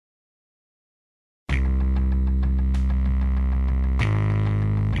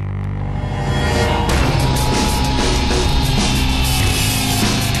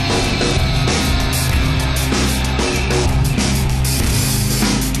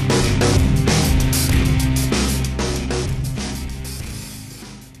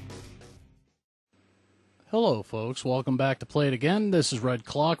Hello folks, welcome back to Play It Again. This is Red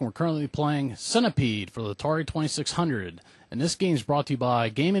Clock and we're currently playing Centipede for the Atari 2600. And this game is brought to you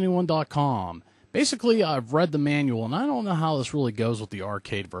by GameAnyone.com. Basically, I've read the manual and I don't know how this really goes with the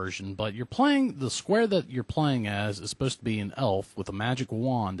arcade version, but you're playing, the square that you're playing as is supposed to be an elf with a magic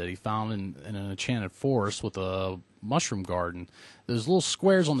wand that he found in an enchanted forest with a mushroom garden. Those little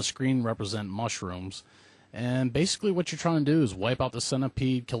squares on the screen represent mushrooms. And basically what you're trying to do is wipe out the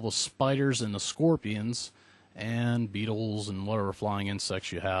centipede, kill the spiders and the scorpions, and beetles and whatever flying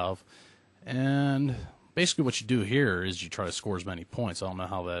insects you have. And basically what you do here is you try to score as many points. I don't know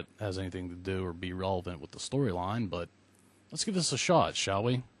how that has anything to do or be relevant with the storyline, but let's give this a shot, shall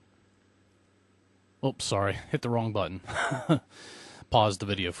we? Oops, sorry, hit the wrong button. Pause the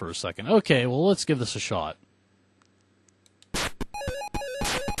video for a second. Okay, well, let's give this a shot.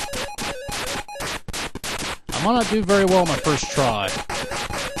 I might not do very well my first try.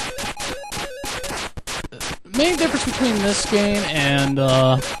 The main difference between this game and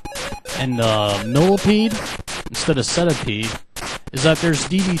Millipede, instead of Centipede, is that there's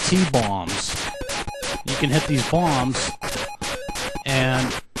DDT bombs. You can hit these bombs,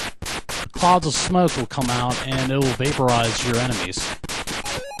 and clouds of smoke will come out, and it will vaporize your enemies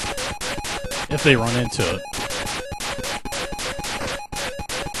if they run into it.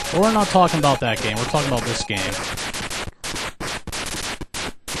 But we're not talking about that game, we're talking about this game.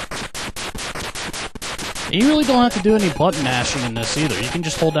 And you really don't have to do any button mashing in this either. You can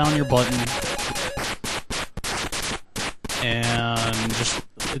just hold down your button and just,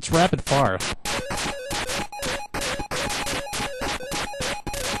 it's rapid fire.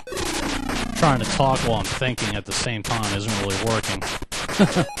 Trying to talk while I'm thinking at the same time isn't really working.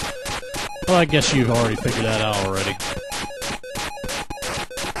 Well, I guess you've already figured that out already.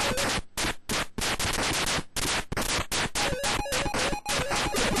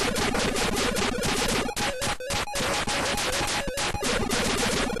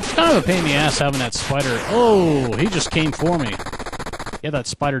 Kind of a pain in the ass having that spider. Oh, he just came for me. Yeah, that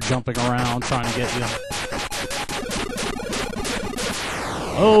spider jumping around trying to get you.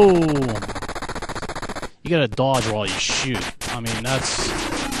 Oh, you gotta dodge while you shoot. I mean, that's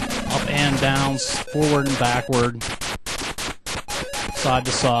up and down, forward and backward, side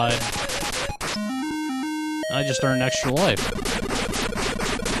to side. I just earned extra life.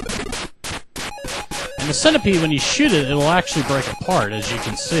 And the centipede, when you shoot it, it'll actually break apart, as you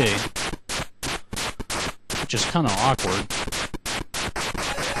can see. Which is kind of awkward.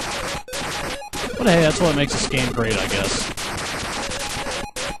 But hey, that's what makes this game great, I guess.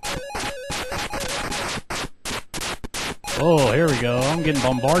 Oh, here we go. I'm getting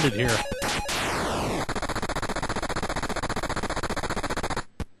bombarded here.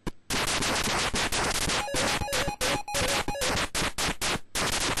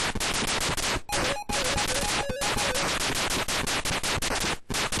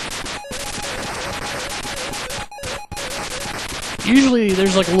 Usually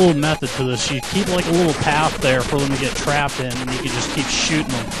there's like a little method to this. You keep like a little path there for them to get trapped in, and you can just keep shooting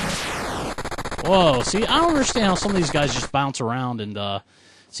them. Whoa, see, I don't understand how some of these guys just bounce around and,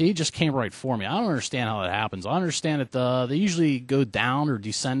 see, he just came right for me. I don't understand how that happens. I understand that they usually go down or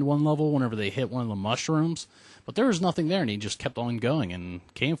descend one level whenever they hit one of the mushrooms, but there was nothing there, and he just kept on going and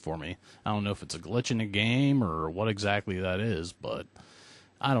came for me. I don't know if it's a glitch in the game or what exactly that is, but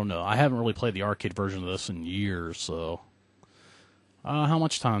I don't know. I haven't really played the arcade version of this in years, so... how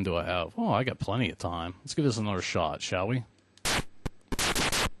much time do I have? Oh, I got plenty of time. Let's give this another shot, shall we?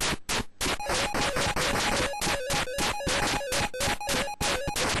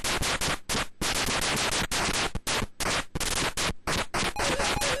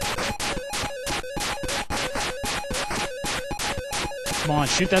 Come on,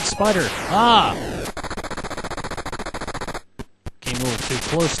 shoot that spider. Ah! Came a little too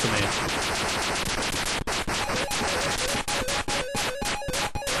close to me.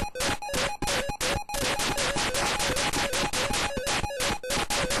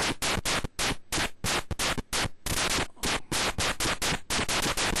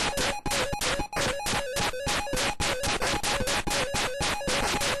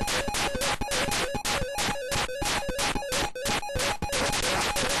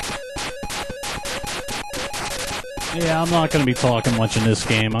 Yeah, I'm not going to be talking much in this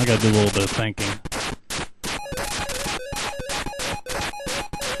game. I got to do a little bit of thinking.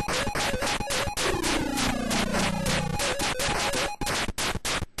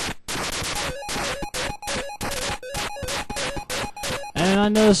 And I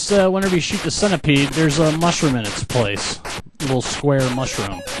noticed whenever you shoot the centipede, there's a mushroom in its place. A little square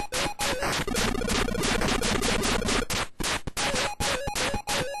mushroom.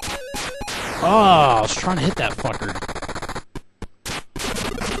 Oh, I was trying to hit that fucker.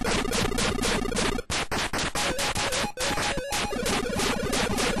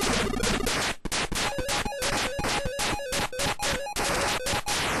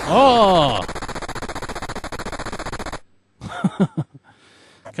 Oh!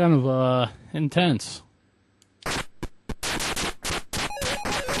 Kind of, intense.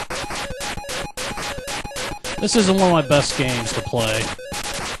 This isn't one of my best games to play.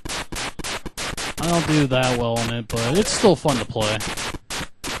 I don't do that well in it, but it's still fun to play.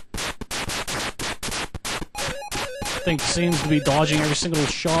 I think it seems to be dodging every single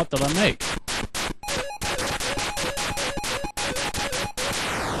shot that I make.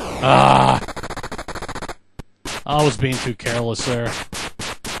 Ah! I was being too careless there.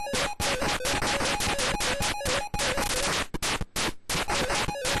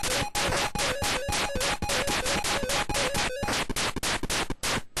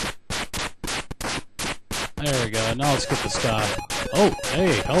 There we go. Now let's get this guy. Oh,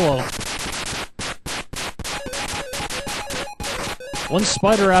 hey, hello. One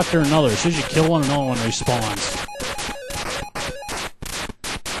spider after another. As soon as you kill one, another one respawns.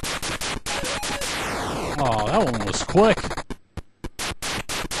 Oh, that one was quick.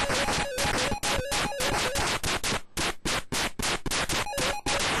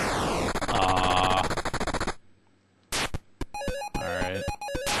 Alright.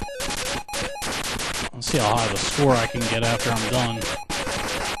 Let's see how high of a score I can get after I'm done.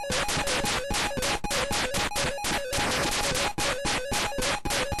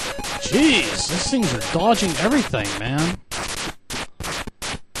 Jeez, these things are dodging everything, man.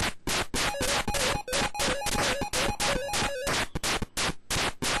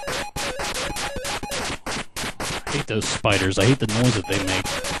 I hate those spiders. I hate the noise that they make.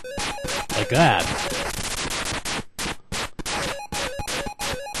 Like that.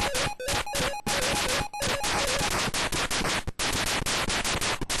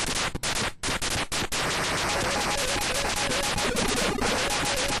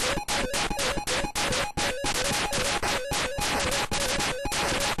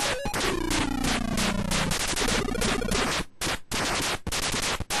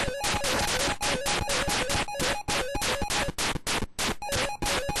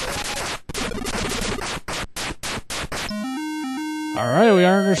 Alright, we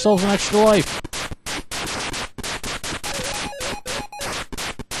earned ourselves an extra life.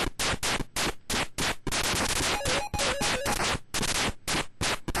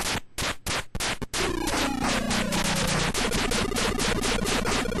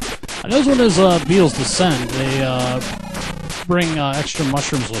 I know when those beetles descend, they bring extra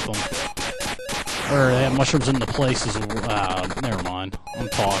mushrooms with them. Or they have mushrooms in the places. Never mind. I'm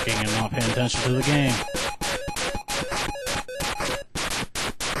talking and not paying attention to the game.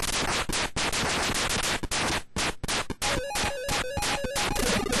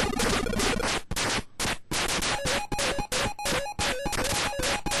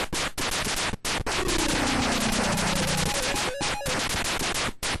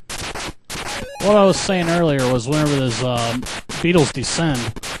 What I was saying earlier was whenever those beetles descend,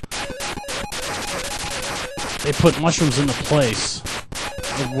 they put mushrooms into place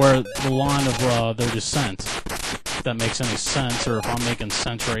of where the line of their descent. If that makes any sense, or if I'm making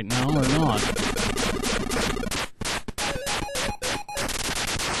sense right now or not.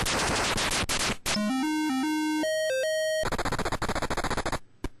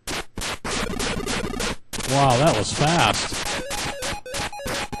 Wow, that was fast.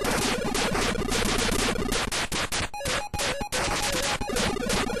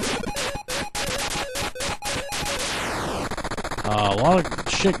 A lot of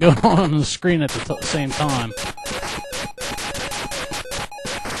shit going on the screen at the same time.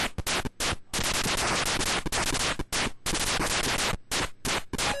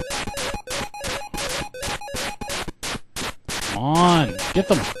 Come on, get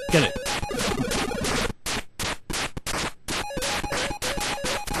them, get it.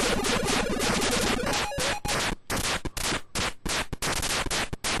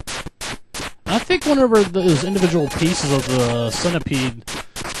 I think whenever those individual pieces of the centipede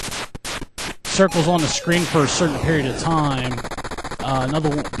circles on the screen for a certain period of time,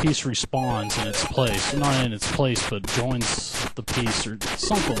 another piece respawns in its place. Not in its place, but joins the piece or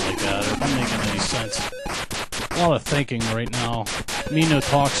something like that, if I'm making any sense. A lot of thinking right now. Me no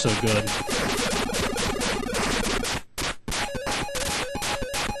talk so good.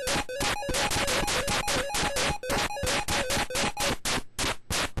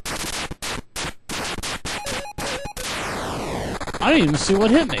 I didn't even see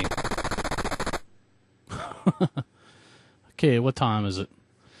what hit me. Okay, what time is it?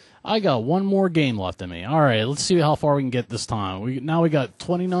 I got one more game left in me. All right, let's see how far we can get this time. Now we got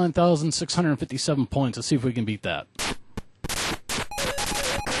 29,657 points. Let's see if we can beat that.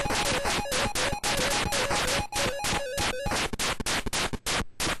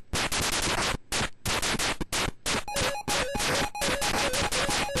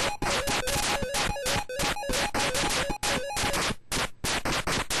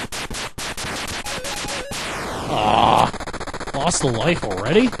 Lost the life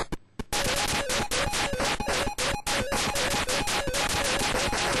already?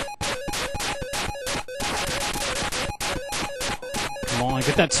 Come on,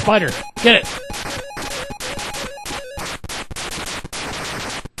 get that spider. Get it.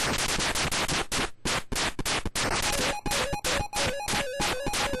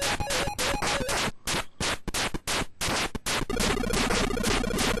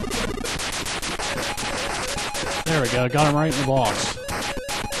 There we go, got him right in the box.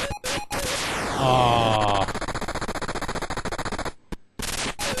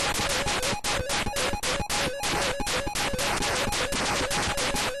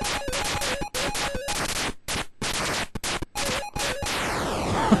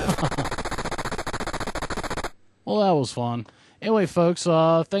 Well, that was fun. Anyway, folks,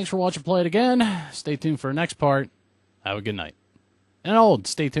 thanks for watching Play It Again. Stay tuned for the next part. Have a good night. And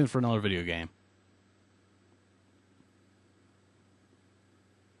stay tuned for another video game.